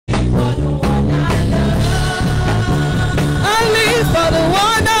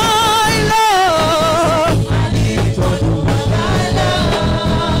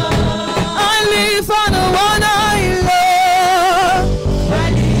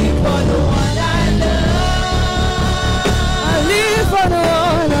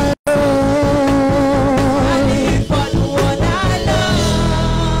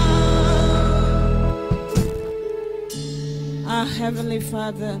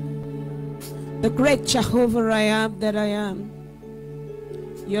Father, the great Jehovah I am that I am.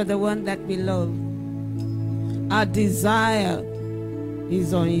 You're the one that we love. Our desire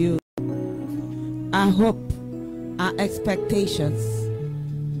is on you. Our hope, our expectations.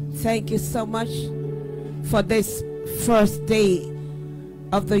 Thank you so much for this first day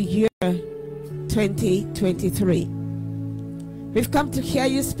of the year 2023. We've come to hear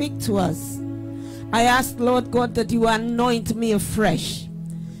you speak to us. I ask, Lord God, that you anoint me afresh.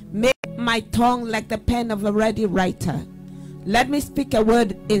 Make my tongue like the pen of a ready writer. Let me speak a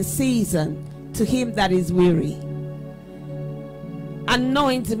word in season to him that is weary.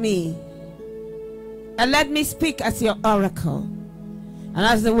 Anoint me and let me speak as your oracle. And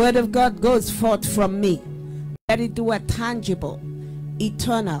as the word of God goes forth from me, let it do a tangible,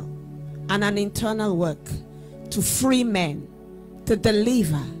 eternal, and an internal work to free men, to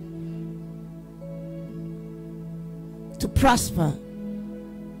deliver, to prosper,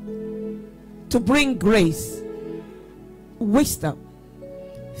 to bring grace, wisdom,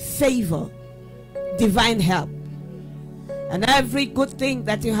 favor, divine help, and every good thing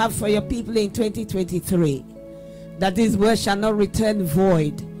that you have for your people in 2023, that this word shall not return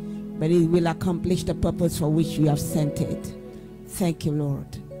void, but it will accomplish the purpose for which you have sent it. Thank you,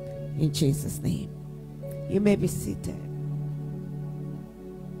 Lord, in Jesus' name. You may be seated.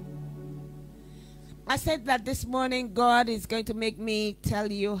 I said that this morning God is going to make me tell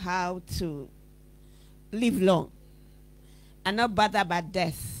you how to live long and not bother about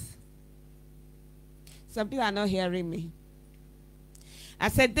death. Some people are not hearing me. I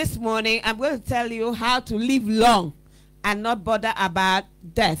said this morning I'm going to tell you how to live long and not bother about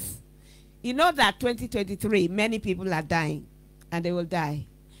death. You know that 2023 many people are dying and they will die.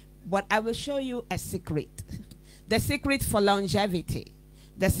 But I will show you a secret. The secret for longevity.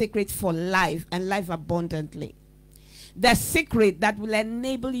 The secret for life and life abundantly. The secret that will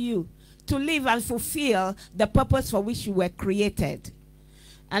enable you to live and fulfill the purpose for which you were created.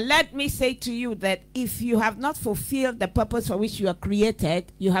 And let me say to you that if you have not fulfilled the purpose for which you are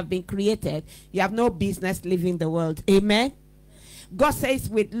created, you have been created, you have no business living the world. Amen? God says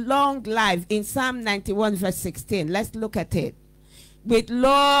with long life in Psalm 91 verse 16. Let's look at it. With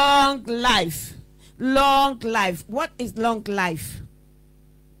long life. Long life. What is long life?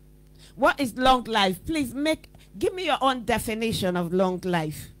 What is long life? Please give me your own definition of long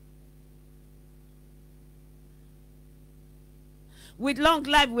life. With long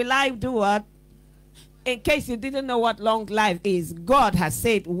life, will I do what? In case you didn't know what long life is, God has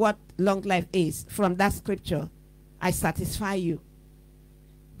said what long life is from that scripture. I satisfy you.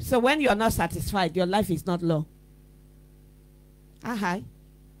 So when you're not satisfied, your life is not long. Hi.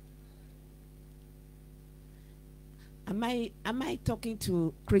 Am I talking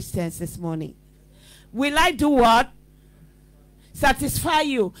to Christians this morning? Will I do what? Satisfy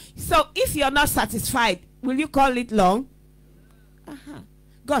you. So if you're not satisfied, will you call it long?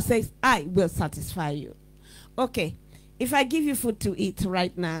 God says, I will satisfy you. Okay. If I give you food to eat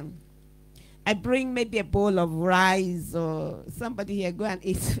right now, I bring maybe a bowl of rice, or somebody here go and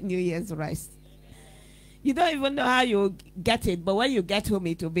eat New Year's rice. You don't even know how you get it, but when you get home,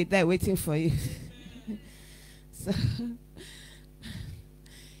 it will be there waiting for you. So,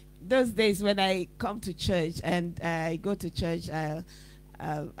 those days when I come to church and I go to church,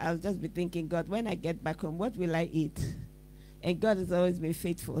 I'll just be thinking, God, when I get back home, what will I eat? And God has always been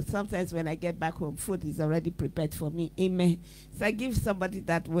faithful. Sometimes when I get back home, food is already prepared for me. Amen. So I give somebody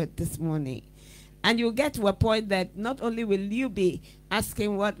that word this morning. And you'll get to a point that not only will you be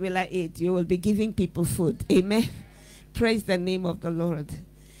asking, what will I eat? You will be giving people food. Amen. Praise the name of the Lord.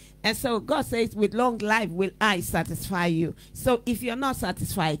 And so God says, with long life will I satisfy you. So if you're not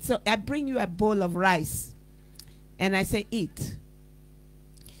satisfied, so I bring you a bowl of rice. And I say, eat.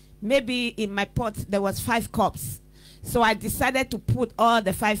 Maybe in my pot, there was 5 cups. So I decided to put all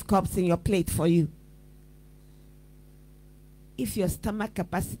the 5 cups in your plate for you. If your stomach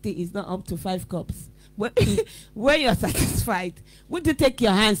capacity is not up to 5 cups, when you're satisfied, would you take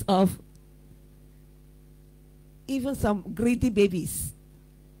your hands off? Even some greedy babies.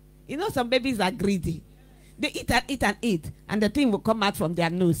 You know, some babies are greedy. They eat and eat and eat, and the thing will come out from their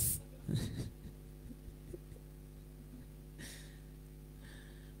nose.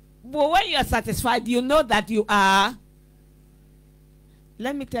 But when you're satisfied, you know that you are.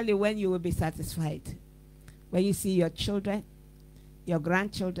 Let me tell you when you will be satisfied. When you see your children, your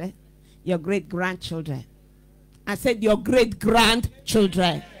grandchildren, your great-grandchildren. I said your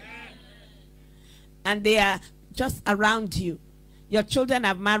great-grandchildren. And they are just around you. Your children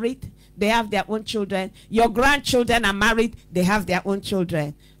are married. They have their own children. Your grandchildren are married. They have their own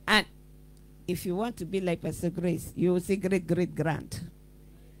children. And if you want to be like Pastor Grace, you will see great-great-grand.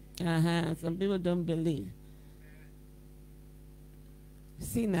 Some people don't believe.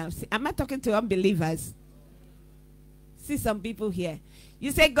 See now, see, am I talking to unbelievers? See some people here.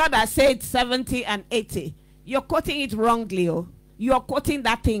 You say God has said 70 and 80. You're quoting it wrongly. Oh. You're quoting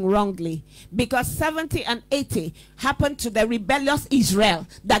that thing wrongly. Because 70 and 80 happened to the rebellious Israel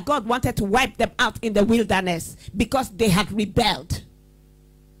that God wanted to wipe them out in the wilderness because they had rebelled.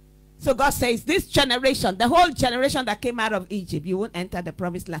 So God says, this generation, the whole generation that came out of Egypt, you won't enter the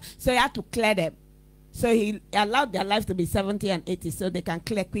promised land. So he had to clear them. So he allowed their life to be 70 and 80 so they can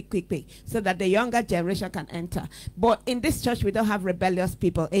clear quick, so that the younger generation can enter. But in this church, we don't have rebellious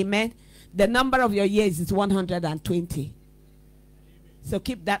people. Amen. The number of your years is 120. So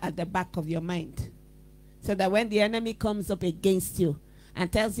keep that at the back of your mind. So that when the enemy comes up against you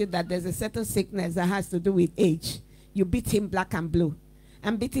and tells you that there's a certain sickness that has to do with age, you beat him black and blue.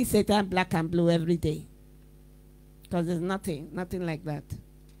 I'm beating Satan black and blue every day. Because there's nothing like that.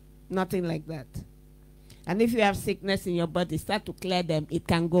 Nothing like that. And if you have sickness in your body, start to clear them, it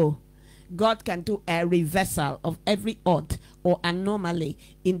can go. God can do a reversal of every odd or anomaly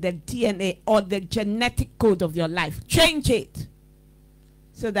in the DNA or the genetic code of your life. Change it.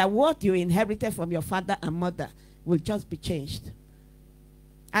 So that what you inherited from your father and mother will just be changed.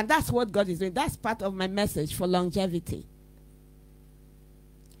 And that's what God is doing. That's part of my message for longevity.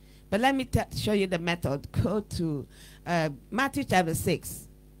 But let me show you the method. Go to Matthew chapter 6.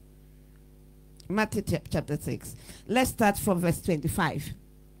 Matthew chapter 6. Let's start from verse 25.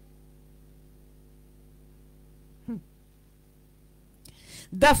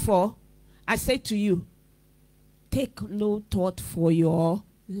 Therefore, I say to you, take no thought for your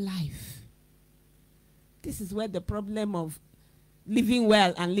life. This is where the problem of living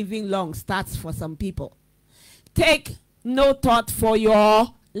well and living long starts for some people. Take no thought for your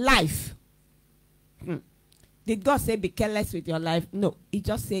life. Did God say be careless with your life? No. He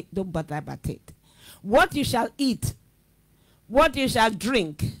just said don't bother about it. What you shall eat, what you shall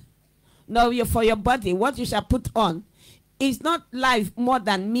drink, no, for your body, what you shall put on, is not life more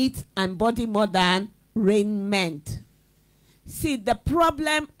than meat and body more than raiment. See, the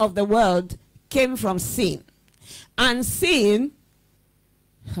problem of the world came from sin. And sin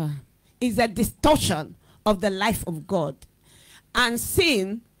is a distortion of the life of God. And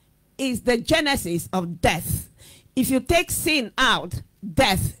sin is the genesis of death. If you take sin out,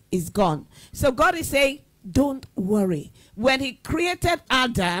 death is gone. So God is saying, don't worry. When he created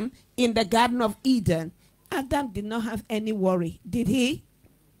Adam in the Garden of Eden, Adam did not have any worry. Did he?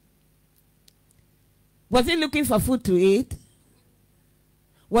 Was he looking for food to eat?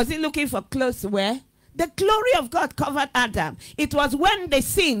 Was he looking for clothes to wear? The glory of God covered Adam. It was when they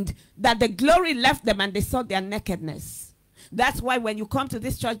sinned that the glory left them and they saw their nakedness. That's why when you come to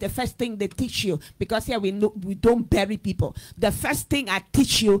this church, the first thing they teach you, because here we don't bury people. The first thing I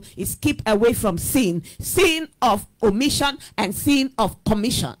teach you is keep away from sin. Sin of omission and sin of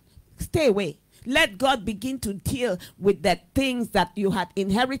commission. Stay away. Let God begin to deal with the things that you had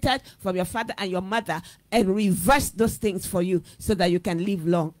inherited from your father and your mother and reverse those things for you so that you can live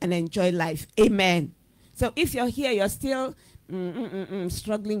long and enjoy life. Amen. So if you're here, you're still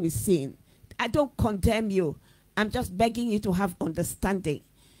struggling with sin, I don't condemn you. I'm just begging you to have understanding.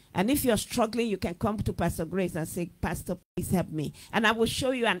 And if you're struggling, you can come to Pastor Grace and say, Pastor, please help me. And I will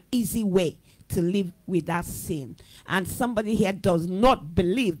show you an easy way to live without sin. And somebody here does not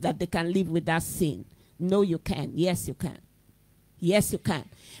believe that they can live without sin. No, you can. Yes, you can. Yes, you can.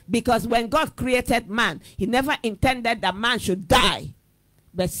 Because when God created man, he never intended that man should die.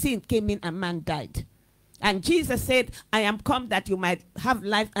 But sin came in and man died. And Jesus said, I am come that you might have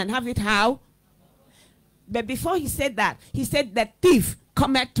life and have it how? But before he said that, he said the thief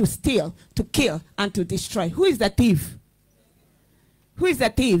cometh to steal, to kill, and to destroy. Who is the thief? Who is the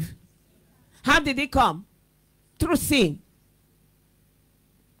thief? How did he come? Through sin.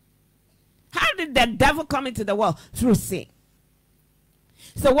 How did the devil come into the world? Through sin.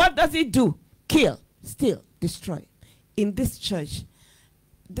 So what does he do? Kill, steal, destroy. In this church,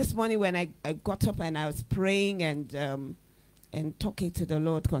 this morning when I got up and I was praying and talking to the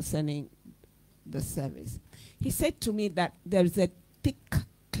Lord concerning the service, he said to me that there is a thick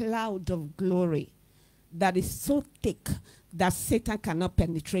cloud of glory that is so thick that Satan cannot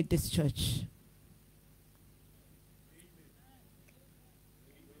penetrate this church.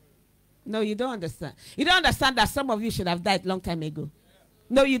 No, you don't understand. You don't understand that some of you should have died long time ago.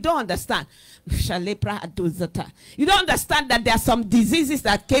 No, you don't understand. You don't understand that there are some diseases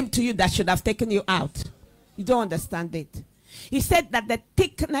that came to you that should have taken you out. You don't understand it. He said that the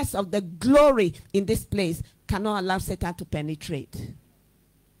thickness of the glory in this place cannot allow Satan to penetrate.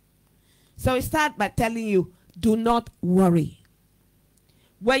 So he started by telling you, do not worry.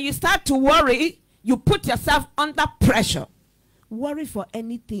 When you start to worry, you put yourself under pressure. Worry for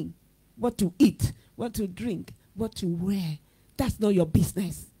anything. What to eat, what to drink, what to wear. That's not your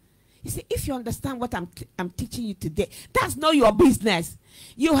business. You see, if you understand what I'm teaching you today, that's not your business.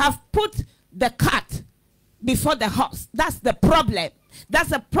 You have put the cart before the horse. That's the problem. That's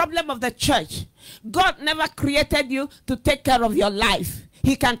the problem of the church. God never created you to take care of your life.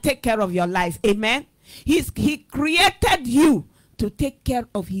 He can take care of your life. Amen. He created you to take care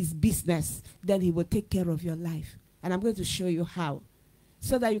of his business. Then he will take care of your life. And I'm going to show you how.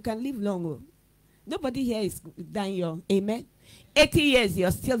 So that you can live long. Nobody here is dying young. Amen. 80 years,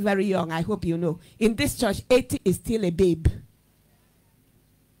 you're still very young. I hope you know. In this church, 80 is still a babe.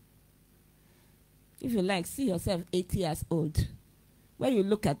 If you like, see yourself 80 years old. When you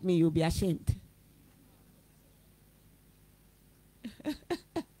look at me, you'll be ashamed.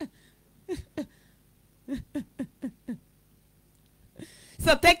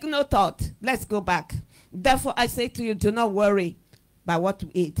 So take no thought. Let's go back. Therefore, I say to you, do not worry about what to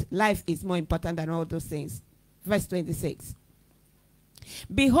eat. Life is more important than all those things. Verse 26.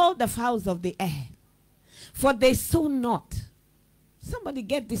 Behold the fowls of the air, for they sow not. Somebody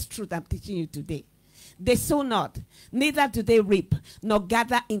get this truth I'm teaching you today. They sow not, neither do they reap, nor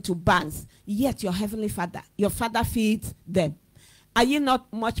gather into barns. Yet your heavenly Father, your Father feeds them. Are you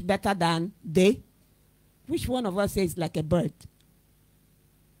not much better than they? Which one of us is like a bird?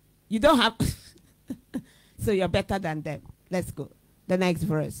 You don't have... So you're better than them. Let's go. The next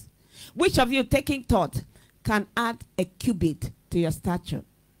verse. Which of you, taking thought, can add a cubit to your stature?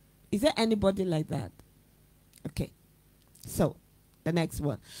 Is there anybody like that? Okay. So, the next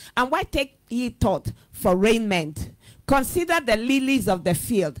one. And why take ye thought for raiment? Consider the lilies of the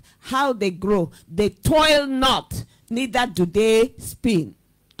field, how they grow. They toil not, neither do they spin.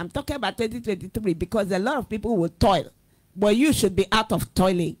 I'm talking about 2023 because a lot of people will toil. But you should be out of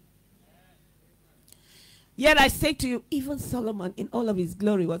toiling. Yet I say to you, even Solomon in all of his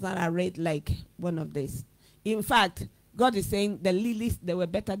glory was not arrayed like one of these. In fact, God is saying the lilies, they were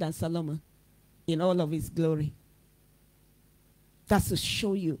better than Solomon in all of his glory. That's to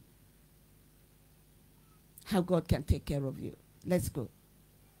show you how God can take care of you. Let's go.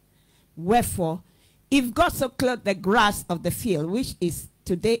 Wherefore, if God so clothed the grass of the field, which is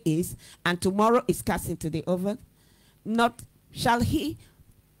today is, and tomorrow is cast into the oven, not shall he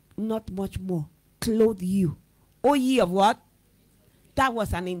not much more clothe you, O ye of what? That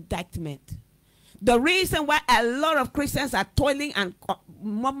was an indictment. The reason why a lot of Christians are toiling and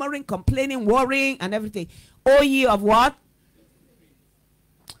murmuring, complaining, worrying, and everything. O ye of what?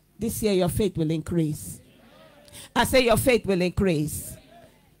 This year your faith will increase. I say your faith will increase.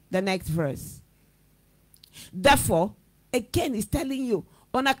 The next verse. Therefore, again, he's telling you,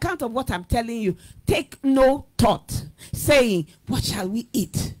 on account of what I'm telling you, take no thought, saying, what shall we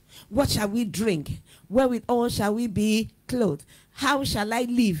eat? What shall we drink? Wherewithal shall we be clothed? How shall I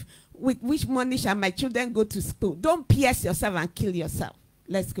live? With which money shall my children go to school? Don't pierce yourself and kill yourself.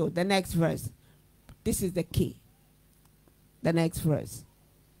 Let's go. The next verse. This is the key. The next verse.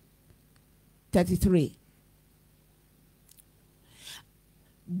 33.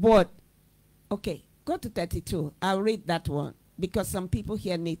 But, okay, go to 32. I'll read that one because some people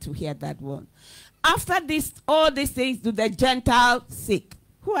here need to hear that one. After this, all these things do the Gentiles seek.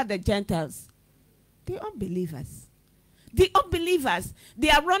 Who are the Gentiles? The unbelievers. The unbelievers, they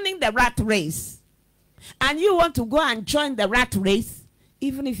are running the rat race. And you want to go and join the rat race.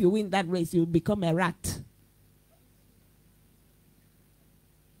 Even if you win that race, you will become a rat.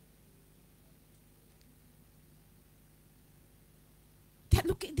 They're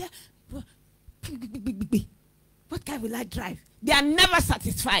looking there. What car will I drive? They are never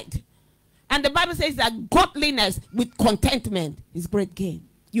satisfied. And the Bible says that godliness with contentment is great gain.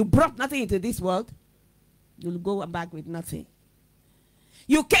 You brought nothing into this world. You'll go back with nothing.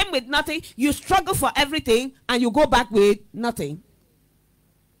 You came with nothing. You struggle for everything. And you go back with nothing.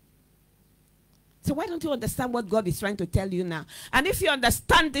 So why don't you understand what God is trying to tell you now? And if you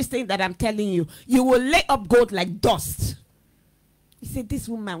understand this thing that I'm telling you, you will lay up gold like dust. He said, this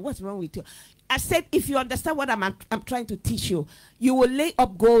woman, what's wrong with you? I said, if you understand what I'm trying to teach you, you will lay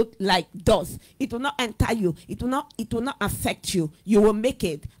up gold like dust. It will not enter you. It will not affect you. You will make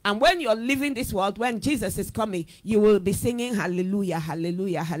it. And when you're leaving this world, when Jesus is coming, you will be singing hallelujah,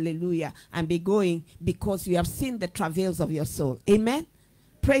 hallelujah, hallelujah, and be going because you have seen the travails of your soul. Amen?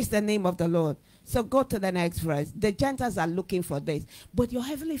 Praise the name of the Lord. So go to the next verse. The Gentiles are looking for this. But your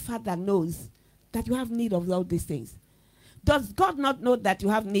heavenly Father knows that you have need of all these things. Does God not know that you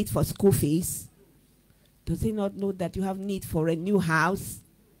have need for school fees? Does he not know that you have need for a new house?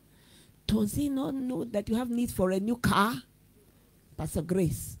 Does he not know that you have need for a new car? Pastor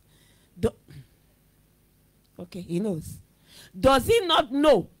Grace. Okay, he knows. Does he not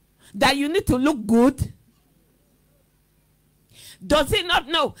know that you need to look good? Does he not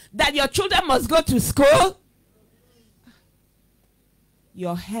know that your children must go to school?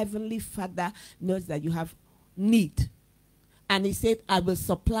 Your heavenly Father knows that you have need. And he said, I will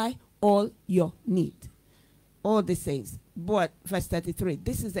supply all your need. All these things. But verse 33,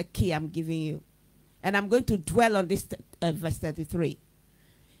 this is the key I'm giving you. And I'm going to dwell on this verse 33.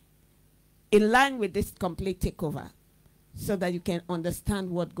 In line with this complete takeover. So that you can understand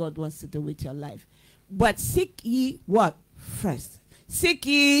what God wants to do with your life. But seek ye what? First. Seek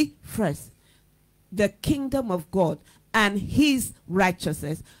ye first the kingdom of God and his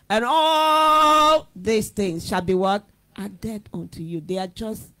righteousness. And all these things shall be what? Added unto you. They are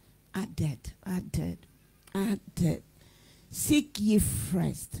just added. Seek ye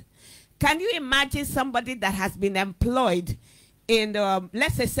first. Can you imagine somebody that has been employed in,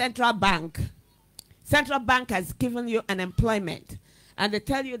 let's say, Central Bank? Central Bank has given you an employment. And they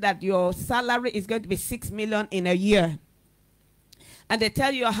tell you that your salary is going to be 6 million in a year. And they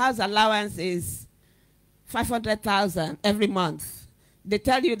tell you your house allowance is 500,000 every month. They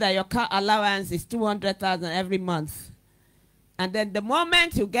tell you that your car allowance is 200,000 every month. And then the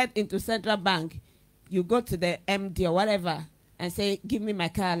moment you get into Central Bank, you go to the MD or whatever and say, give me my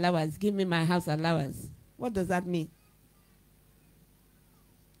car allowance, give me my house allowance. What does that mean?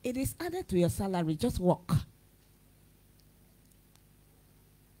 It is added to your salary. Just walk.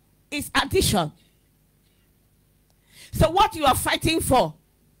 It's addition. So what you are fighting for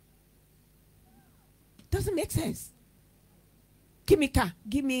doesn't make sense. Give me car.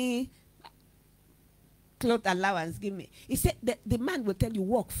 Give me clothes allowance. Give me. He said the man will tell you,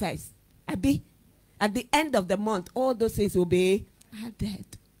 walk first. Abi, at the end of the month, all those things will be added.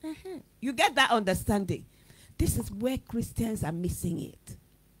 You get that understanding. This is where Christians are missing it.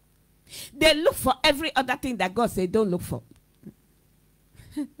 They look for every other thing that God said don't look for.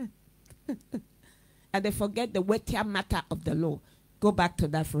 And they forget the weightier matter of the law. Go back to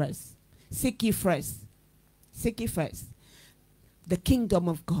that verse. Seek ye first. Seek ye first the kingdom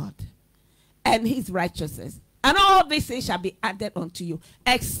of God and his righteousness. And all these things shall be added unto you.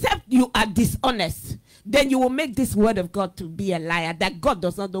 Except you are dishonest. Then you will make this word of God to be a liar. That God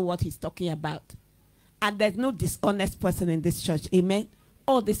does not know what he's talking about. And there's no dishonest person in this church. Amen.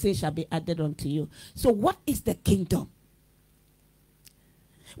 All these things shall be added unto you. So what is the kingdom?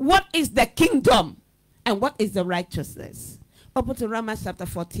 What is the kingdom? And what is the righteousness? Open to Romans chapter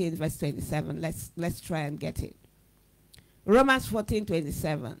 14, verse 27. Let's try and get it. Romans 14,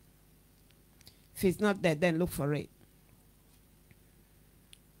 27. If it's not there, then look for it.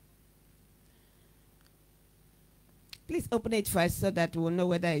 Please open it first so that we'll know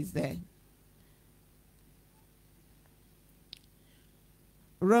whether it's there.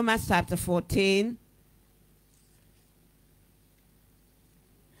 Romans chapter 14.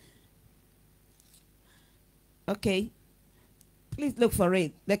 Okay. Please look for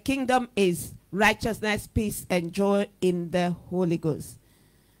it. The kingdom is righteousness, peace, and joy in the Holy Ghost.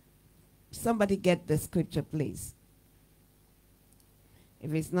 Somebody get the scripture, please.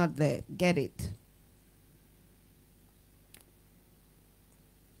 If it's not there, get it.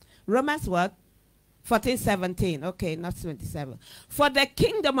 Romans what? 14:17. Okay, not 27. For the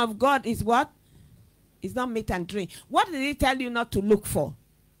kingdom of God is what? It's not meat and drink. What did he tell you not to look for?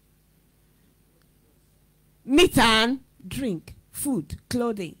 Meat and drink, food,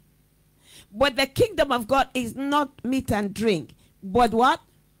 clothing. But the kingdom of God is not meat and drink. But what?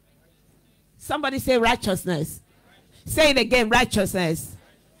 Somebody say righteousness. Say it again, righteousness.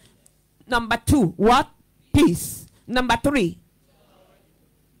 Number 2, what? Peace. Number 3,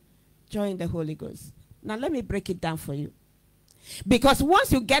 joy in the Holy Ghost. Now let me break it down for you. Because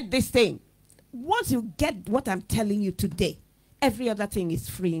once you get this thing, once you get what I'm telling you today, every other thing is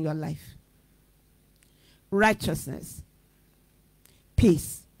free in your life. Righteousness,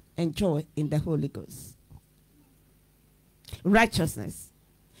 peace, and joy in the Holy Ghost. Righteousness,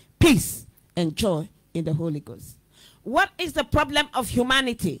 peace, and joy in the Holy Ghost. What is the problem of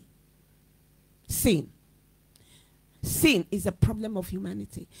humanity? Sin. Sin is a problem of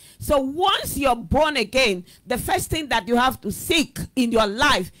humanity. So once you're born again, the first thing that you have to seek in your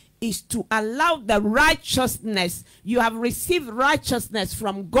life is to allow the righteousness. You have received righteousness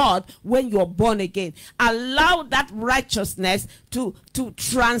from God when you're born again. Allow that righteousness to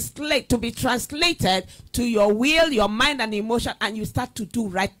translate, to be translated to your will, your mind, and emotion, and you start to do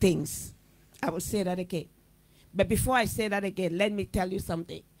right things. I will say that again. But before I say that again, let me tell you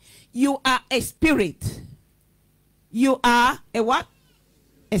something. You are a spirit. You are a what?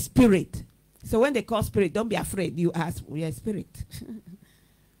 A spirit. So when they call spirit, don't be afraid. You ask, we are spirit.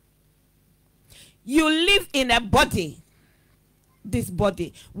 You live in a body. This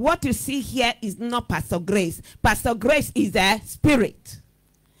body. What you see here is not Pastor Grace. Pastor Grace is a spirit.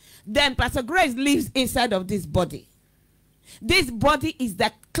 Then Pastor Grace lives inside of this body. This body is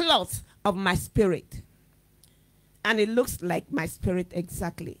the cloth of my spirit. And it looks like my spirit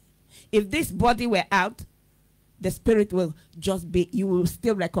exactly. If this body were out, the spirit will just be, you will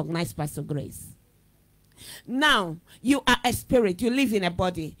still recognize Pastor Grace. Now, you are a spirit, you live in a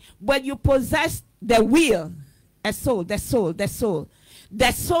body, but you possess the will, a soul, the soul, the soul.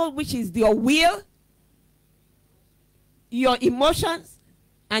 The soul, which is your will, your emotions,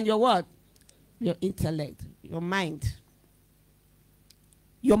 and your what? Your intellect, your mind.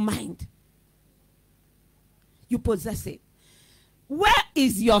 Your mind. You possess it. Where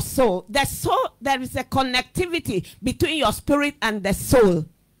is your soul? The soul, there is a connectivity between your spirit and the soul.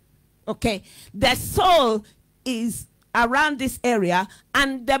 Okay? The soul is around this area,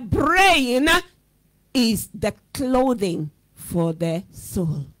 and the brain is the clothing for the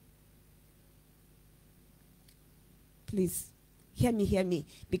soul. Please, hear me.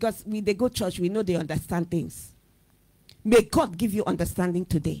 Because they go to church, we know they understand things. May God give you understanding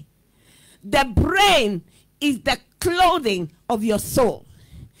today. The brain is the clothing of your soul,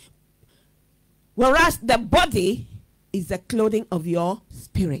 whereas the body is the clothing of your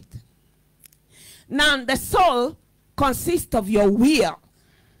spirit. Now, the soul consists of your will,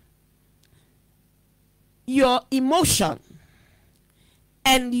 your emotion,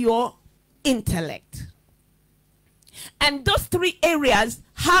 and your intellect. And those three areas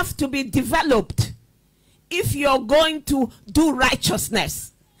have to be developed if you're going to do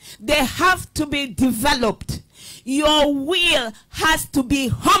righteousness. They have to be developed. Your will has to be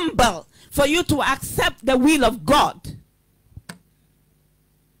humble for you to accept the will of God.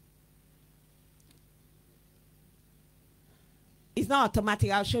 It's not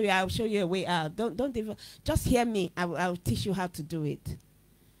automatic. I'll show you a way out. Don't even, just hear me. I'll teach you how to do it.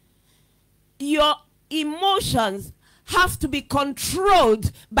 Your emotions have to be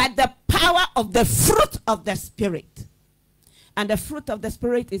controlled by the power of the fruit of the Spirit. And the fruit of the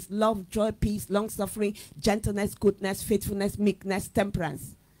Spirit is love, joy, peace, long-suffering, gentleness, goodness, faithfulness, meekness,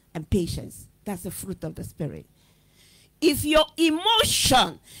 temperance, and patience. That's the fruit of the Spirit. If your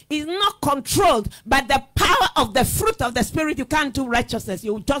emotion is not controlled by the power of the fruit of the Spirit, you can't do righteousness.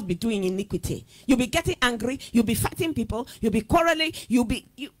 You'll just be doing iniquity. You'll be getting angry. You'll be fighting people. You'll be quarreling. You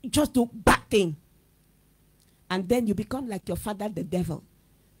just do bad things. And then you become like your father, the devil,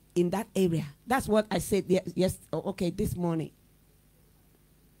 in that area. That's what I said this morning.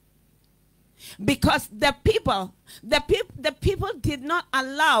 Because the people did not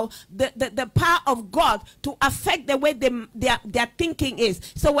allow the power of God to affect the way their thinking is.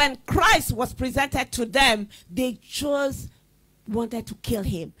 So when Christ was presented to them, they just wanted to kill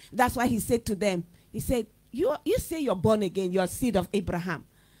him. That's why he said to them, he said, you say you're born again, you're a seed of Abraham.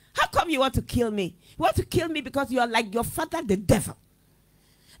 How come you want to kill me? You want to kill me because you are like your father, the devil.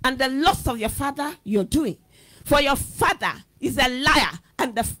 And the lust of your father you're doing. For your father is a liar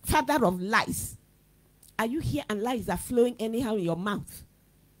and the father of lies. Are you here and lies are flowing anyhow in your mouth?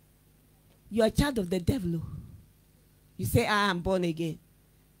 You're a child of the devil. You say, I am born again.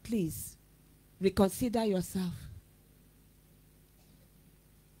 Please, reconsider yourself.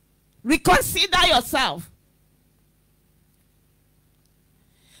 Reconsider yourself.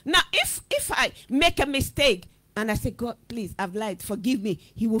 Now, if I make a mistake and I say, God, please, I've lied, forgive me,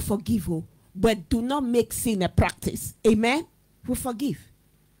 he will forgive you. But do not make sin a practice. Amen? He will forgive.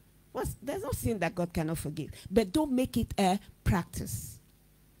 There's no sin that God cannot forgive. But don't make it a practice.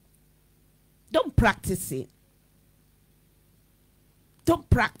 Don't practice it. Don't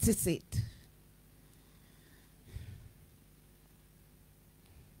practice it.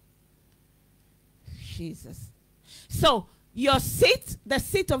 Jesus. So, your seat, the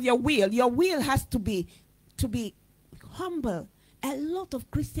seat of your will has to be humble. A lot of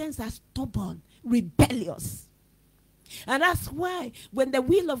Christians are stubborn, rebellious. And that's why when the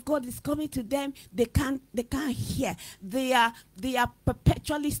will of God is coming to them, they can't hear. They are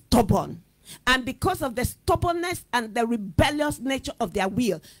perpetually stubborn. And because of the stubbornness and the rebellious nature of their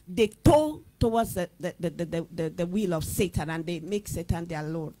will, they tow towards the will of Satan, and they make Satan their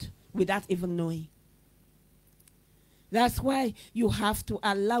Lord without even knowing. That's why you have to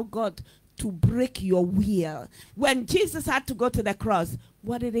allow God to break your will. When Jesus had to go to the cross,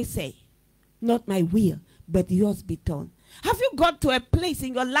 what did he say? Not my will, but yours be done. Have you got to a place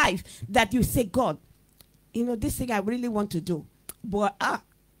in your life that you say, God, this thing I really want to do, but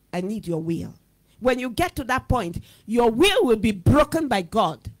I need your will. When you get to that point, your will be broken by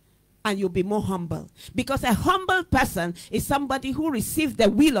God, and you'll be more humble. Because a humble person is somebody who receives the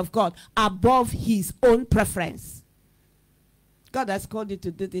will of God above his own preference. God has called you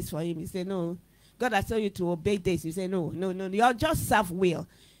to do this for him. You say, no. God has told you to obey this. You say, no. You're just self-will.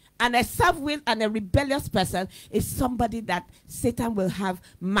 And a self-will and a rebellious person is somebody that Satan will have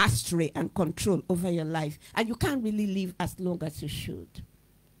mastery and control over your life. And you can't really live as long as you should.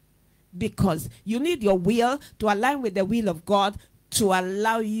 Because you need your will to align with the will of God to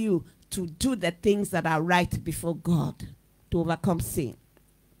allow you to do the things that are right before God, to overcome sin.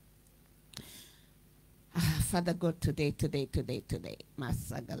 Father God, today.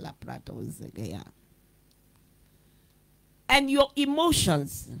 And your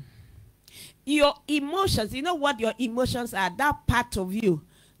emotions, you know what your emotions are? That part of you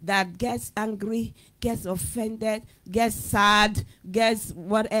that gets angry, gets offended, gets sad, gets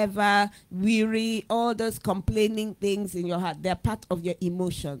whatever, weary, all those complaining things in your heart, they're part of your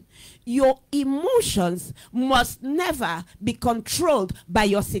emotion. Your emotions must never be controlled by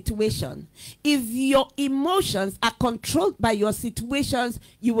your situation. If your emotions are controlled by your situations,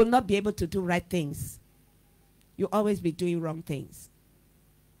 you will not be able to do right things. You'll always be doing wrong things.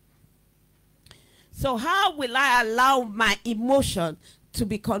 So how will I allow my emotion to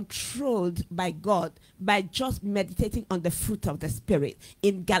be controlled by God? By just meditating on the fruit of the Spirit.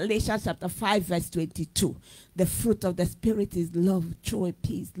 In Galatians chapter 5 verse 22, the fruit of the Spirit is love, joy,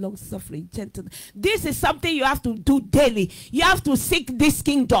 peace, long-suffering, gentleness. This is something you have to do daily. You have to seek this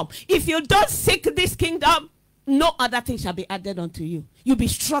kingdom. If you don't seek this kingdom, no other thing shall be added unto you. You'll be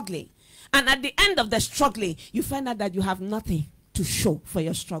struggling. And at the end of the struggling, you find out that you have nothing to show for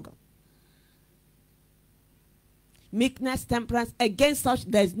your struggle. Meekness, temperance, against such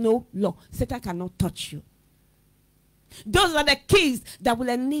there is no law. Satan cannot touch you. Those are the keys that will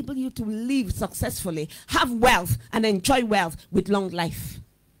enable you to live successfully, have wealth, and enjoy wealth with long life.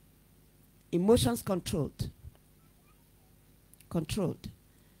 Emotions controlled. Controlled.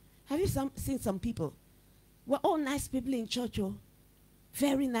 Have you seen some people? We're all nice people in church, oh.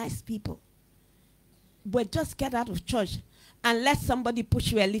 Very nice people. But just get out of church and let somebody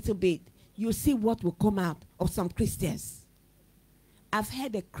push you a little bit. You see what will come out of some Christians. I've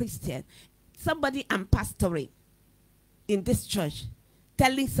heard a Christian, somebody I'm pastoring in this church,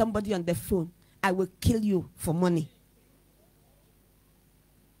 telling somebody on the phone, I will kill you for money.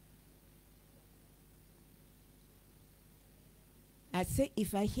 I say,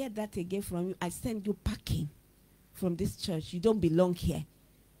 if I hear that again from you, I send you packing from this church. You don't belong here.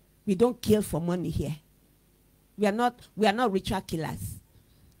 We don't kill for money here. We are not ritual killers.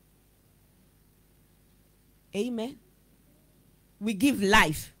 Amen. We give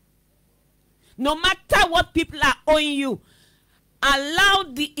life. No matter what people are owing you, allow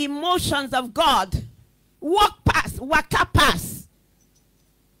the emotions of God walk past, waka past.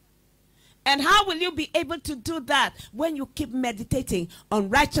 And how will you be able to do that? When you keep meditating on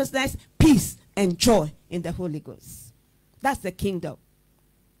righteousness, peace, and joy in the Holy Ghost. That's the kingdom.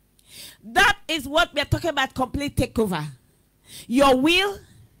 That is what we are talking about, complete takeover. Your will,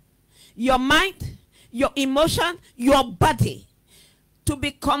 your mind, your emotion, your body to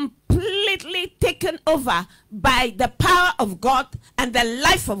be completely taken over by the power of God and the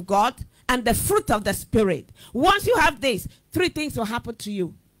life of God and the fruit of the Spirit. Once you have this, three things will happen to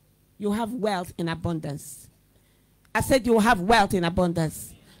you. You have wealth in abundance. I said you will have wealth in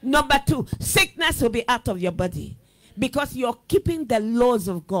abundance. Number two, sickness will be out of your body because you're keeping the laws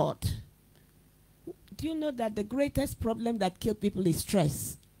of God. Do you know that the greatest problem that kills people is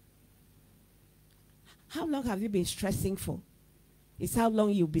stress? How long have you been stressing for? It's how long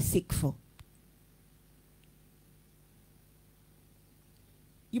you'll be sick for.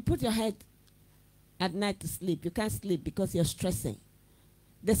 You put your head at night to sleep. You can't sleep because you're stressing.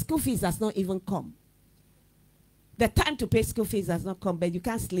 The school fees has not even come. The time to pay school fees has not come, but you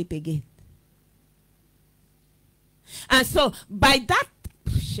can't sleep again. And so, by that,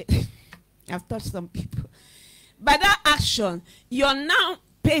 I've touched some people. By that action, you're now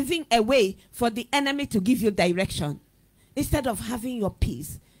paving a way for the enemy to give you direction. Instead of having your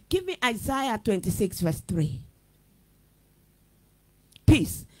peace. Give me Isaiah 26 verse 3.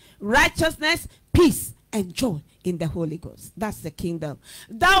 Peace, righteousness, peace, and joy in the Holy Ghost. That's the kingdom.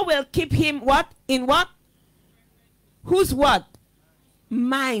 Thou will keep him what? In what? Whose what?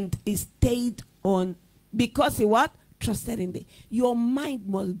 Mind is stayed on. Because he what? Trusted in thee. Your mind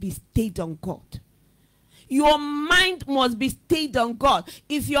must be stayed on God. Your mind must be stayed on God.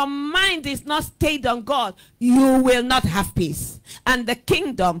 If your mind is not stayed on God, you will not have peace. And the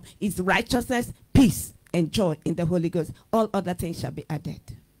kingdom is righteousness, peace, and joy in the Holy Ghost. All other things shall be added.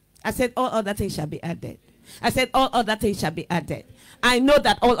 I said all other things shall be added. I said, all other things shall be added. I know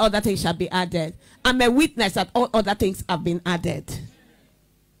that all other things shall be added. I'm a witness that all other things have been added.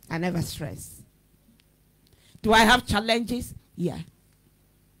 I never stress. Do I have challenges? Yeah.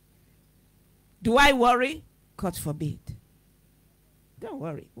 Do I worry? God forbid. Don't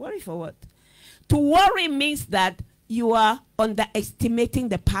worry. Worry for what? To worry means that you are underestimating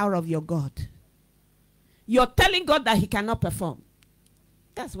the power of your God. You're telling God that he cannot perform.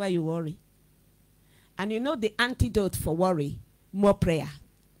 That's why you worry. And you know the antidote for worry? More prayer.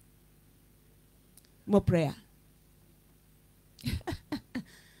 More prayer.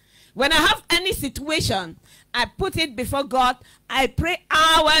 When I have any situation, I put it before God. I pray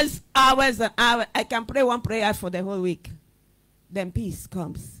hours, hours and hours. I can pray one prayer for the whole week. Then peace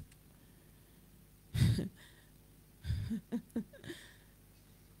comes.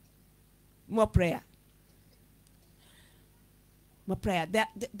 More prayer. More prayer.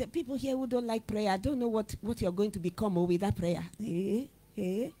 The people here who don't like prayer, I don't know what you're going to become with that prayer.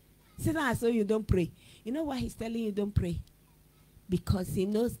 Sit down so you don't pray. You know why he's telling you don't pray? Because he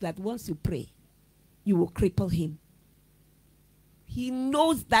knows that once you pray, you will cripple him. He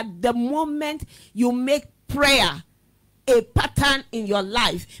knows that the moment you make prayer a pattern in your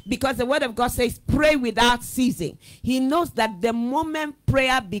life, because the word of God says pray without ceasing. He knows that the moment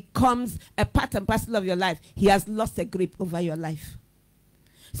prayer becomes a part and parcel of your life, he has lost a grip over your life.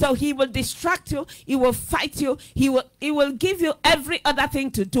 So he will distract you, he will fight you, he will give you every other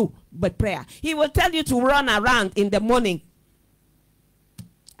thing to do but prayer. He will tell you to run around in the morning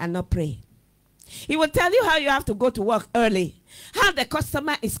and not pray. He will tell you how you have to go to work early, how the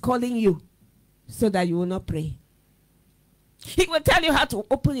customer is calling you so that you will not pray. He will tell you how to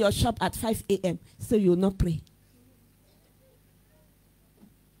open your shop at 5 a.m. so you will not pray.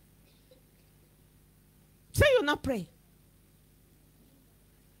 So you will not pray.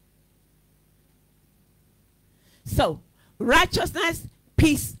 So, righteousness,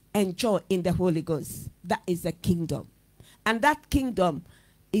 peace, and joy in the Holy Ghost. That is a kingdom. And that kingdom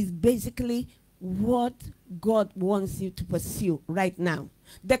is basically what God wants you to pursue right now.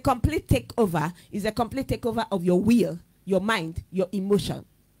 The complete takeover is a complete takeover of your will, your mind, your emotion,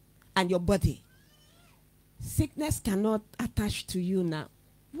 and your body. Sickness cannot attach to you now.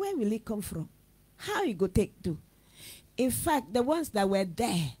 Where will it come from? How you go take do? In fact, the ones that were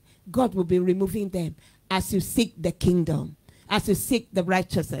there, God will be removing them as you seek the kingdom, as you seek the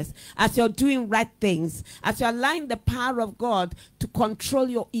righteousness, as you're doing right things, as you're allowing the power of God to control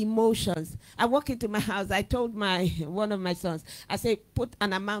your emotions. I walk into my house, I told one of my sons, I say, put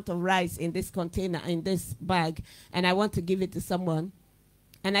an amount of rice in this container, in this bag, and I want to give it to someone.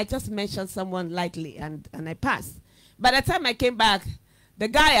 And I just mentioned someone lightly, and I passed. By the time I came back, the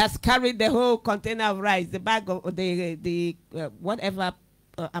guy has carried the whole container of rice, the bag of the whatever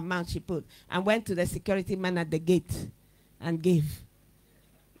amount she put, and went to the security man at the gate and gave.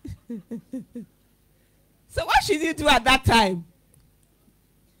 So what should you do at that time?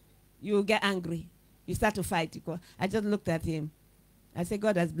 You will get angry. You start to fight. I just looked at him. I said,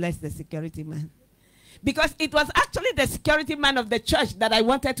 God has blessed the security man. Because it was actually the security man of the church that I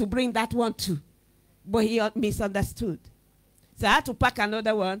wanted to bring that one to. But he misunderstood. So I had to pack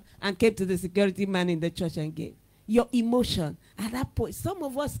another one and came to the security man in the church and gave. Your emotion. At that point, some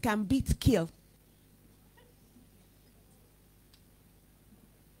of us can beat kill.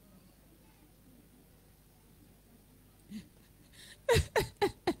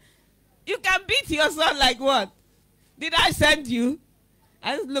 You can beat your son like what? Did I send you?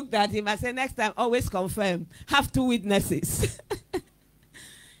 I just looked at him. I said, next time, always confirm. Have 2 witnesses.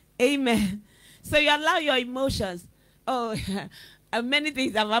 Amen. So you allow your emotions. Oh, many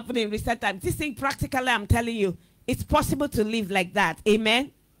things have happened in recent times. This thing, practically, I'm telling you, it's possible to live like that.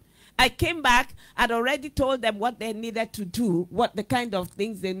 Amen. I came back. I'd already told them what they needed to do, what the kind of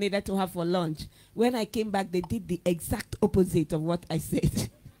things they needed to have for lunch. When I came back, they did the exact opposite of what I said.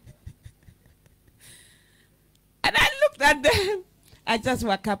 And I looked at them. I just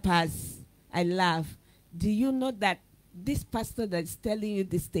walk up past. I laugh. Do you know that this pastor that's telling you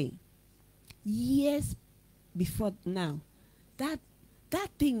this thing, years before now, that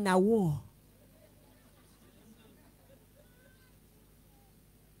thing now war.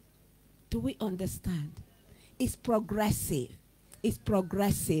 Do we understand? It's progressive. It's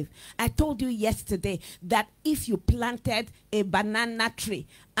progressive. I told you yesterday that if you planted a banana tree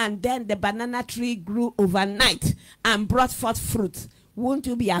and then the banana tree grew overnight and brought forth fruit, won't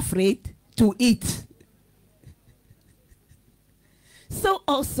you be afraid to eat? So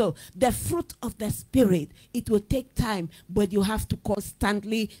also, the fruit of the Spirit, it will take time, but you have to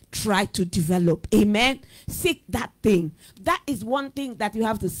constantly try to develop. Amen? Seek that thing. That is one thing that you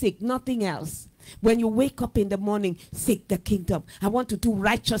have to seek, nothing else. When you wake up in the morning, seek the kingdom. I want to do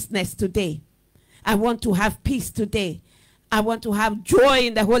righteousness today. I want to have peace today. I want to have joy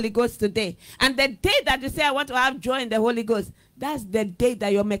in the Holy Ghost today. And the day that you say, I want to have joy in the Holy Ghost, that's the day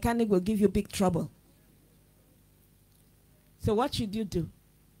that your mechanic will give you big trouble. So what should you do?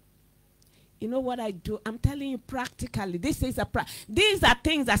 You know what I do? I'm telling you practically. These are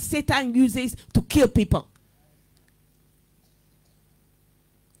things that Satan uses to kill people.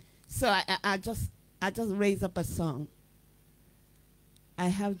 So I just raise up a song. I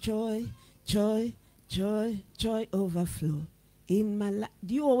have joy, joy, joy, joy overflow in my life.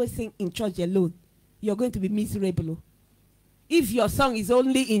 Do you always sing in church alone? You're going to be miserable. If your song is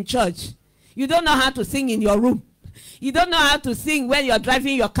only in church, you don't know how to sing in your room. You don't know how to sing when you're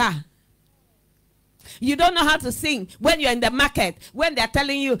driving your car. You don't know how to sing when you're in the market, when they're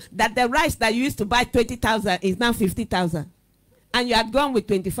telling you that the rice that you used to buy 20,000 is now 50,000. And you had gone with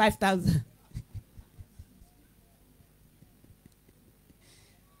 25,000.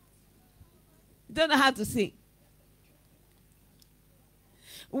 You don't know how to sing.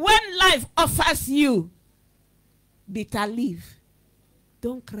 When life offers you bitter leaf,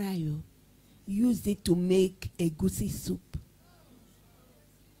 don't cry. Use it to make a goosey soup.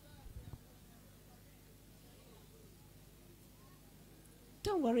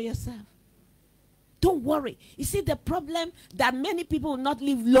 Don't worry yourself. Don't worry. You see, the problem that many people will not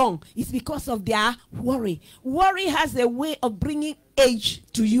live long is because of their worry. Worry has a way of bringing age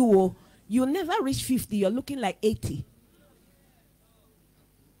to you. You'll never reach 50. You're looking like 80.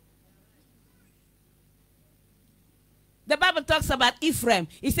 The Bible talks about Ephraim.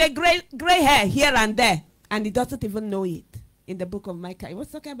 It's a gray hair here and there. And he doesn't even know it. In the book of Micah, it was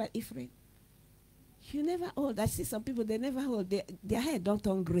talking about Ephraim. You never old. I see some people, they never old. Their hair don't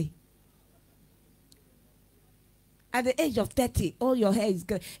turn gray. At the age of 30, all your hair is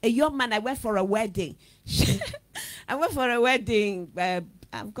gray. A young man, I went for a wedding. I went for a wedding.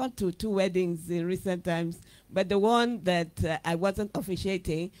 I've gone to 2 weddings in recent times. But the one that I wasn't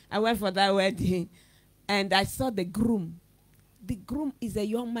officiating, I went for that wedding. And I saw the groom. The groom is a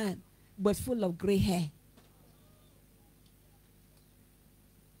young man, but full of gray hair.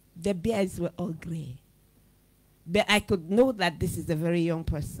 The beards were all gray. But I could know that this is a very young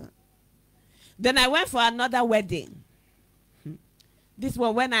person. Then I went for another wedding. This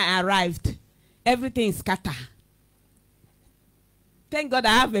one, when I arrived, everything scattered. Thank God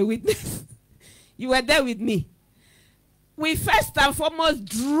I have a witness. You were there with me. We first and foremost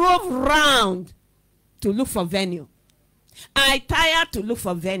drove round to look for venue. I tired to look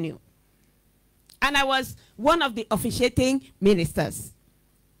for venue. And I was one of the officiating ministers.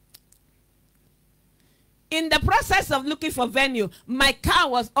 In the process of looking for venue, my car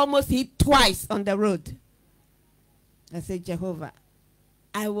was almost hit twice on the road. I said, Jehovah,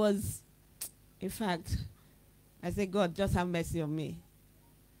 in fact, I said, God, just have mercy on me.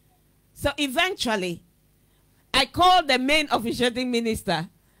 So eventually, I called the main officiating minister,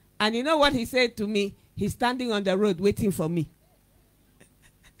 and you know what he said to me? He's standing on the road waiting for me.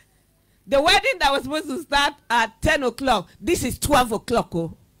 The wedding that was supposed to start at 10 o'clock, this is 12 o'clock.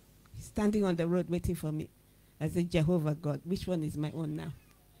 Oh. He's standing on the road waiting for me. I said, Jehovah God, which one is my own now?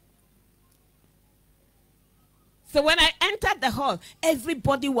 So when I entered the hall,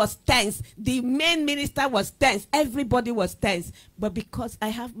 everybody was tense. The main minister was tense. Everybody was tense. But because I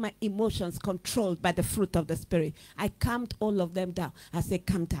have my emotions controlled by the fruit of the Spirit, I calmed all of them down. I said,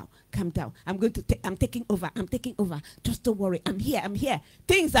 calm down, calm down. I'm taking over. I'm taking over. Just don't worry. I'm here. I'm here.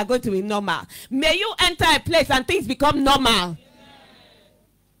 Things are going to be normal. May you enter a place and things become normal.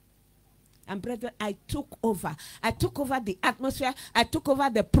 And brethren, I took over. I took over the atmosphere. I took over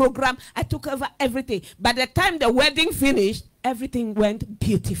the program. I took over everything. By the time the wedding finished, everything went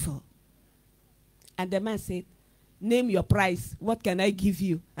beautiful. And the man said, name your price. What can I give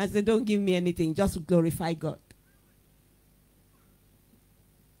you? I said, don't give me anything. Just glorify God.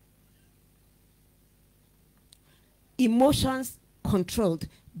 Emotions controlled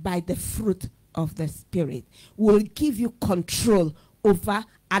by the fruit of the Spirit will give you control over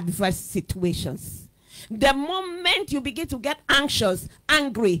adverse situations. The moment you begin to get anxious,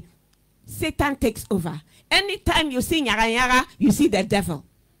 angry, Satan takes over. Anytime you see yara yara, you see the devil.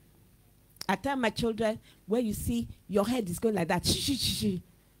 I tell my children, where you see your head is going like that, shh, shh, shh, shh.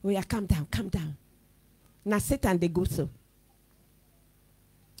 Oh yeah, calm down, calm down. Now Satan, they go so.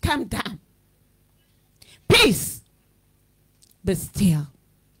 Calm down. Peace. Be still.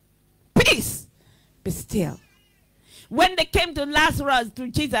 Peace. Be still. When they came to Lazarus, to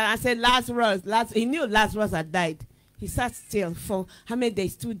Jesus, I said, Lazarus, he knew Lazarus had died. He sat still for how many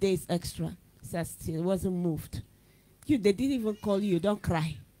days? 2 days extra. He sat still, wasn't moved. They didn't even call you, don't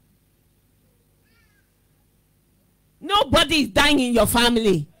cry. Nobody is dying in your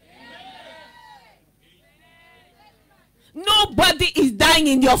family. Nobody is dying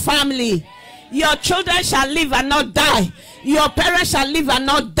in your family. Your children shall live and not die. Your parents shall live and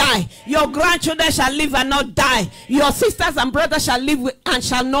not die. Your grandchildren shall live and not die. Your sisters and brothers shall live and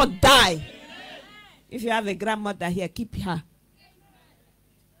shall not die. If you have a grandmother here, keep her.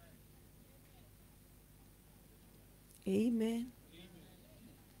 Amen.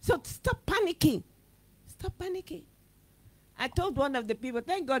 So stop panicking. Stop panicking. I told one of the people,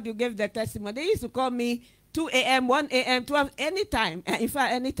 thank God you gave the testimony. They used to call me 2 a.m., 1 a.m., 12, anytime. In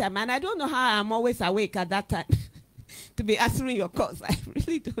fact, anytime. And I don't know how I'm always awake at that time to be answering your calls. I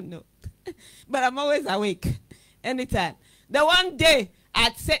really don't know. But I'm always awake anytime. The one day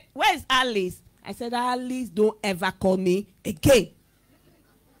I said, where's Alice? I said, Alice, don't ever call me again.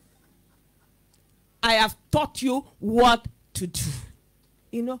 I have taught you what to do.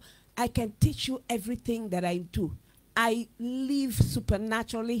 You know, I can teach you everything that I do. I live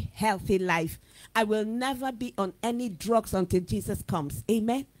supernaturally healthy life. I will never be on any drugs until Jesus comes.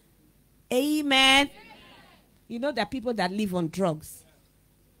 Amen? Amen. You know, there are people that live on drugs.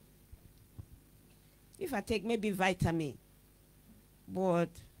 If I take maybe vitamin, but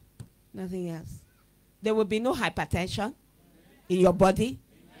nothing else, there will be no hypertension in your body.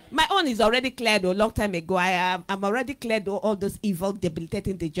 My own is already cleared a long time ago. I'm already cleared all those evil,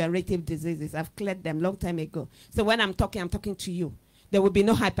 debilitating, degenerative diseases. I've cleared them long time ago. So when I'm talking to you. There will be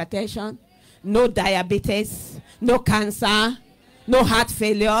no hypertension, no diabetes, no cancer, no heart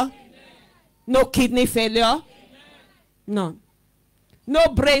failure, no kidney failure, none. No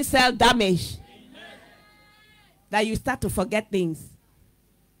brain cell damage. That you start to forget things.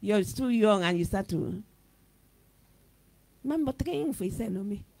 You're too young and you start to. Remember,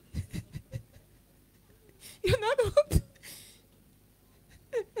 me. You're not old.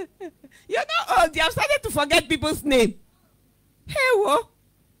 You're not old. You have started to forget people's name. Hey, wo.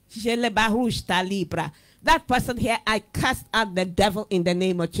 That person here, I cast out the devil in the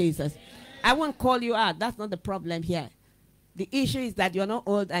name of Jesus. I won't call you out. That's not the problem here. The issue is that you're not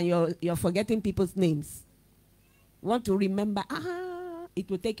old and you're forgetting people's names. You want to remember, it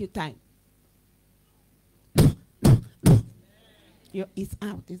will take you time. It's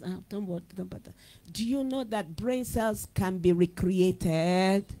out. Don't worry, don't bother. Do you know that brain cells can be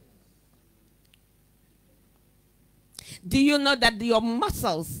recreated? Do you know that your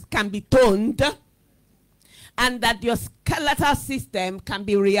muscles can be toned? And that your skeletal system can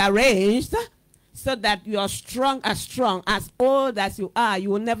be rearranged so that you're strong, as old as you are,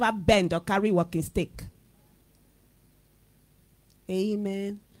 you will never bend or carry walking stick.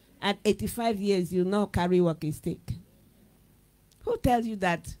 Amen. At 85 years, you now carry walking stick. Who tells you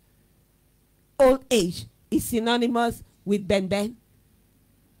that old age is synonymous with ben?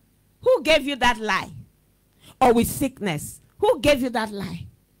 Who gave you that lie? Or with sickness? Who gave you that lie?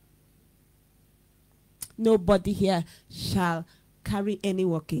 Nobody here shall carry any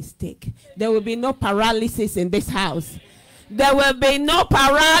walking stick. There will be no paralysis in this house. There will be no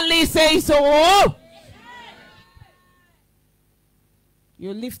paralysis. Oh!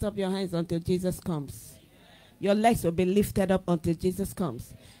 You lift up your hands until Jesus comes. Your legs will be lifted up until Jesus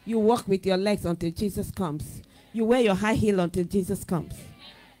comes. You walk with your legs until Jesus comes. You wear your high heel until Jesus comes.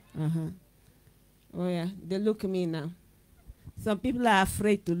 Oh yeah, they look at me now. Some people are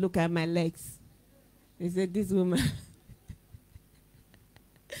afraid to look at my legs. They say, this woman.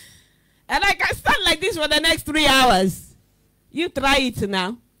 And I can stand like this for the next 3 hours. You try it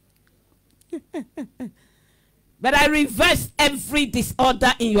now. But I reverse every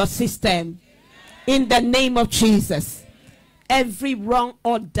disorder in your system. In the name of Jesus. Every wrong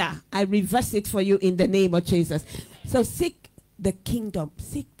order, I reverse it for you in the name of Jesus. So seek the kingdom.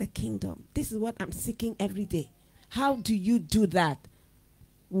 Seek the kingdom. This is what I'm seeking every day. How do you do that?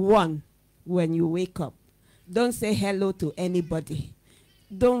 One, when you wake up, don't say hello to anybody.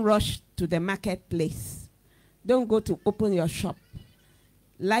 Don't rush to the marketplace. Don't go to open your shop.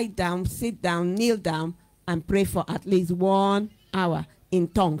 Lie down, sit down, kneel down, and pray for at least 1 hour in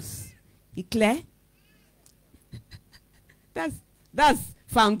tongues. You clear? That's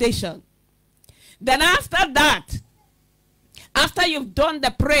foundation. Then after that, after you've done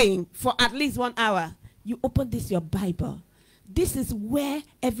the praying for at least 1 hour, you open this, your Bible. This is where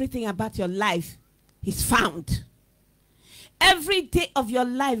everything about your life is found. Every day of your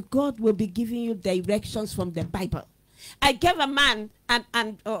life, God will be giving you directions from the Bible. I gave a man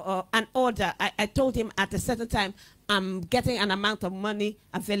an order. I told him at a certain time, I'm getting an amount of money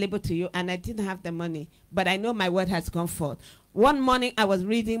available to you, and I didn't have the money. But I know my word has gone forth. One morning I was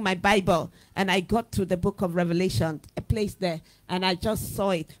reading my Bible and I got to the book of Revelation, a place there, and I just saw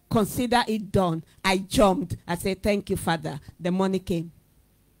it. Consider it done. I jumped. I said, thank you, Father. The money came.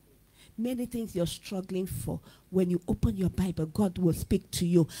 Many things you're struggling for. When you open your Bible, God will speak to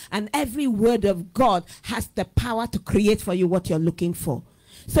you. And every word of God has the power to create for you what you're looking for.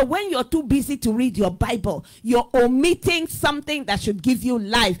 So when you're too busy to read your Bible, you're omitting something that should give you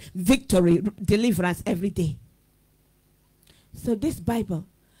life, victory, deliverance every day. So this Bible,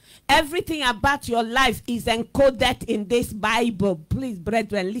 everything about your life is encoded in this Bible. Please,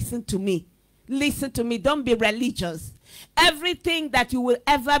 brethren, listen to me. Listen to me. Don't be religious. Everything that you will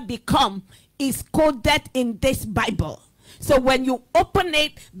ever become is coded in this Bible. So when you open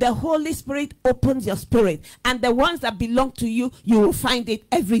it, the Holy Spirit opens your spirit. And the ones that belong to you, you will find it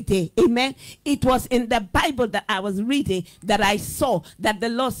every day. Amen. It was in the Bible that I was reading that I saw that the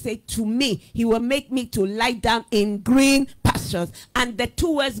Lord said to me, he will make me to lie down in green pastures. And the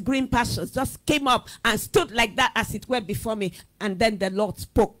two words green pastures just came up and stood like that as it were before me. And then the Lord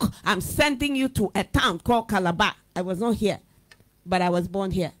spoke. I'm sending you to a town called Calabar. I was not here, but I was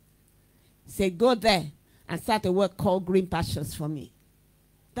born here. Say, go there and start a work called Green Pastures for me.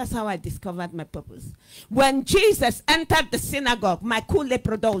 That's how I discovered my purpose. When Jesus entered the synagogue,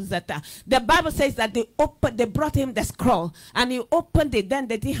 the Bible says that they brought him the scroll and he opened it. Then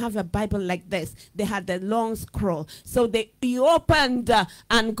they didn't have a Bible like this. They had the long scroll. So he opened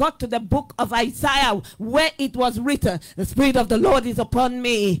and got to the book of Isaiah where it was written, the Spirit of the Lord is upon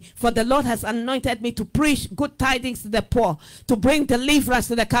me, for the Lord has anointed me to preach good tidings to the poor, to bring deliverance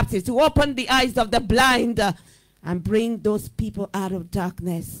to the captives, to open the eyes of the blind, and bring those people out of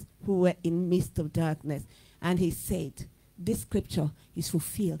darkness who were in midst of darkness. And he said, this scripture is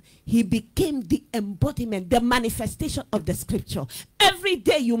fulfilled. He became the embodiment, the manifestation of the scripture. Every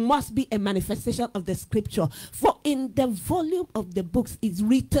day you must be a manifestation of the scripture. For in the volume of the books is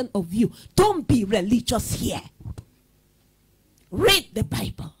written of you. Don't be religious here. Read the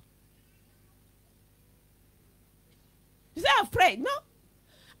Bible. You say, I've prayed. No.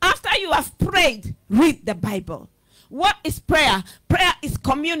 After you have prayed, read the Bible. What is prayer? Prayer is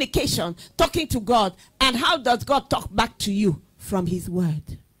communication, talking to God. And how does God talk back to you? From his word.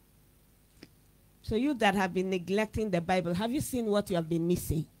 So you that have been neglecting the Bible, have you seen what you have been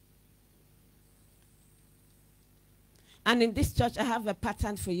missing? And in this church, I have a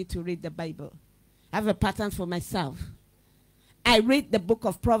pattern for you to read the Bible. I have a pattern for myself. I read the book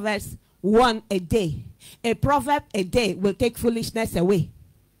of Proverbs 1 a day. A proverb a day will take foolishness away.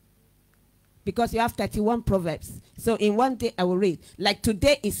 Because you have 31 proverbs. So in one day I will read. Like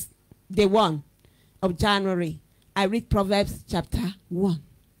today is day 1 of January. I read Proverbs chapter 1.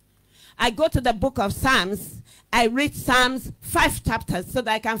 I go to the book of Psalms. I read Psalms 5 chapters so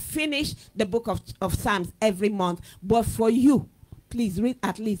that I can finish the book of Psalms every month. But for you, please read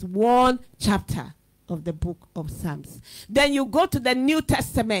at least 1 chapter of the book of Psalms. Then you go to the New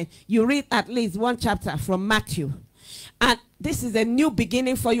Testament. You read at least 1 chapter from Matthew. And this is a new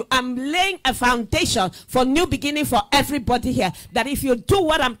beginning for you. I'm laying a foundation for new beginning for everybody here. That if you do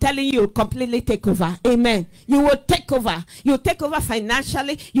what I'm telling you, completely take over. Amen. You will take over. You will take over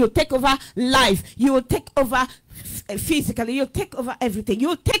financially. You will take over life. You will take over physically. You will take over everything. You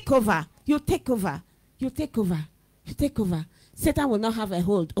will take over. You will take over. You will take over. You take over. Satan will not have a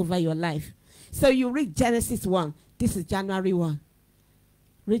hold over your life. So you read Genesis 1. This is January 1.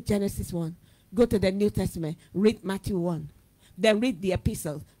 Read Genesis 1. Go to the New Testament. Read Matthew 1. Then read the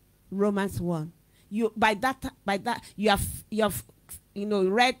epistles. Romans 1. You by that you have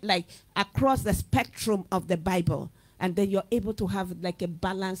read like across the spectrum of the Bible, and then you're able to have like a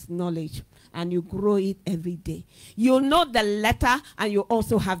balanced knowledge, and you grow it every day. You know the letter, and you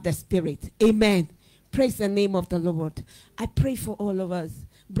also have the spirit. Amen. Praise the name of the Lord. I pray for all of us,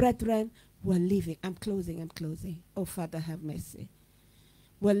 brethren. We're living. I'm closing. Oh, Father, have mercy.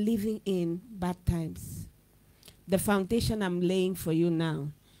 We're living in bad times. The foundation I'm laying for you now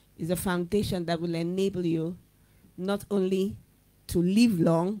is a foundation that will enable you not only to live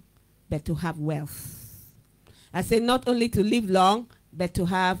long, but to have wealth. I say not only to live long, but to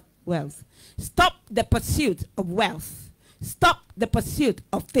have wealth. Stop the pursuit of wealth. Stop the pursuit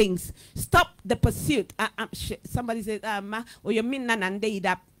of things. Stop the pursuit. Somebody says, you mean nanande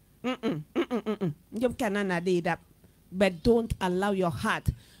up. You can up. But don't allow your heart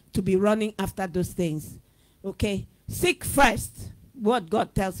to be running after those things. Okay? Seek first what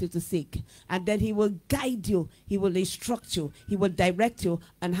God tells you to seek. And then he will guide you. He will instruct you. He will direct you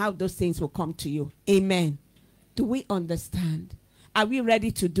on how those things will come to you. Amen. Do we understand? Are we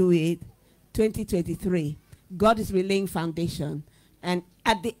ready to do it? 2023. God is relaying foundation. And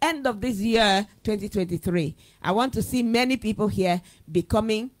at the end of this year, 2023, I want to see many people here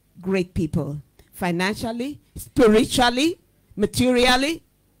becoming great people. Financially, spiritually, materially,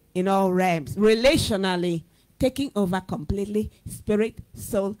 in all realms. Relationally, taking over completely, spirit,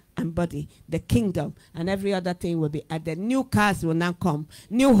 soul, and body. The kingdom and every other thing will be added. New cars will now come.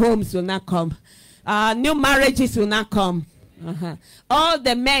 New homes will now come. New marriages will now come. All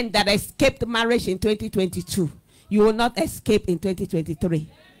the men that escaped marriage in 2022, you will not escape in 2023.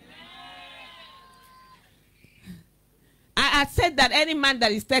 I said that any man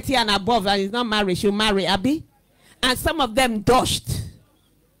that is 30 and above and is not married should marry, Abby. And some of them dodged.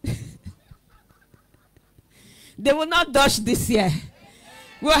 They will not dodge this year.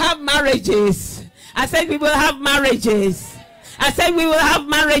 We'll have marriages. I said we will have marriages. I said we will have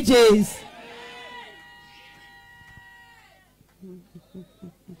marriages.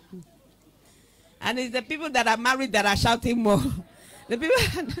 And it's the people that are married that are shouting more. The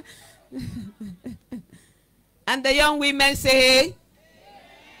people and the young women say,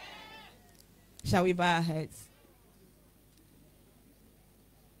 shall we bow our heads?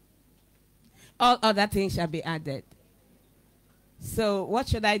 All other things shall be added. So what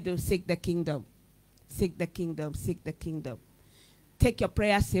should I do? Seek the kingdom. Seek the kingdom. Seek the kingdom. Take your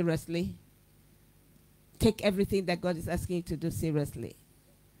prayer seriously. Take everything that God is asking you to do seriously.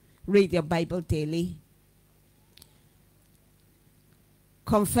 Read your Bible daily.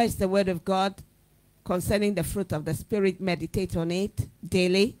 Confess the word of God concerning the fruit of the Spirit. Meditate on it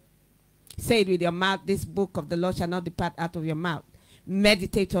daily. Say it with your mouth. This book of the Lord shall not depart out of your mouth.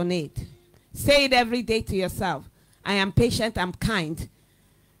 Meditate on it. Say it every day to yourself. I am patient. I'm kind.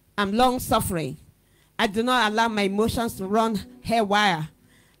 I'm long-suffering. I do not allow my emotions to run haywire.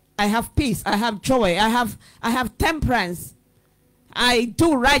 I have peace. I have joy. I have temperance. I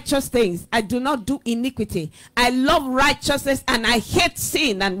do righteous things. I do not do iniquity. I love righteousness and I hate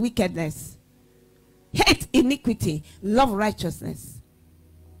sin and wickedness. Hate iniquity. Love righteousness.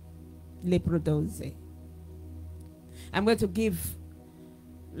 Leprodoze. I'm going to give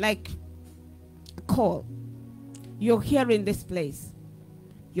like a call. You're here in this place.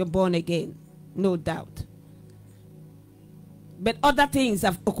 You're born again. No doubt. But other things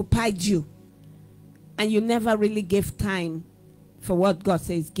have occupied you. And you never really gave time for what God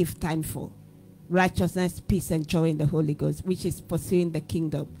says give time for. Righteousness, peace, and joy in the Holy Ghost, which is pursuing the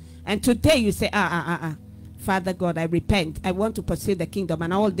kingdom. And today you say, Father God, I repent. I want to pursue the kingdom,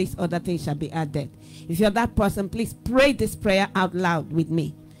 and all these other things shall be added. If you're that person, please pray this prayer out loud with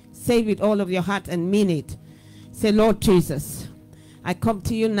me. Say it with all of your heart and mean it. Say, Lord Jesus, I come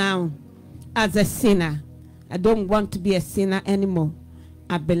to you now as a sinner. I don't want to be a sinner anymore.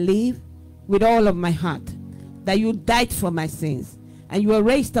 I believe with all of my heart that you died for my sins and you were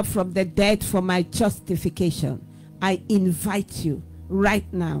raised up from the dead for my justification. I invite you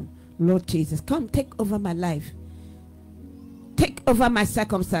right now, Lord Jesus, come take over my life. Take over my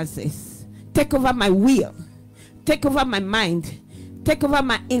circumstances. Take over my will. Take over my mind. Take over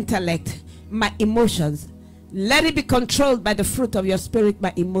my intellect, my emotions. Let it be controlled by the fruit of your spirit,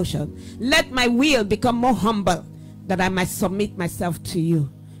 my emotion. Let my will become more humble, that I might submit myself to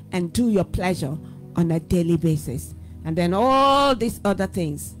you and do your pleasure on a daily basis. And then all these other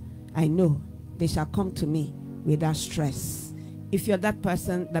things, I know they shall come to me without stress. If you're that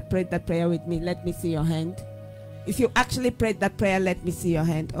person that prayed that prayer with me, let me see your hand. If you actually prayed that prayer, let me see your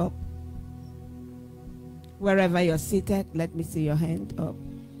hand up. Wherever you're seated, let me see your hand up.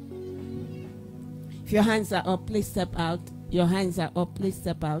 If your hands are up, please step out. Your hands are up, please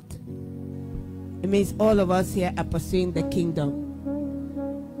step out. It means all of us here are pursuing the kingdom.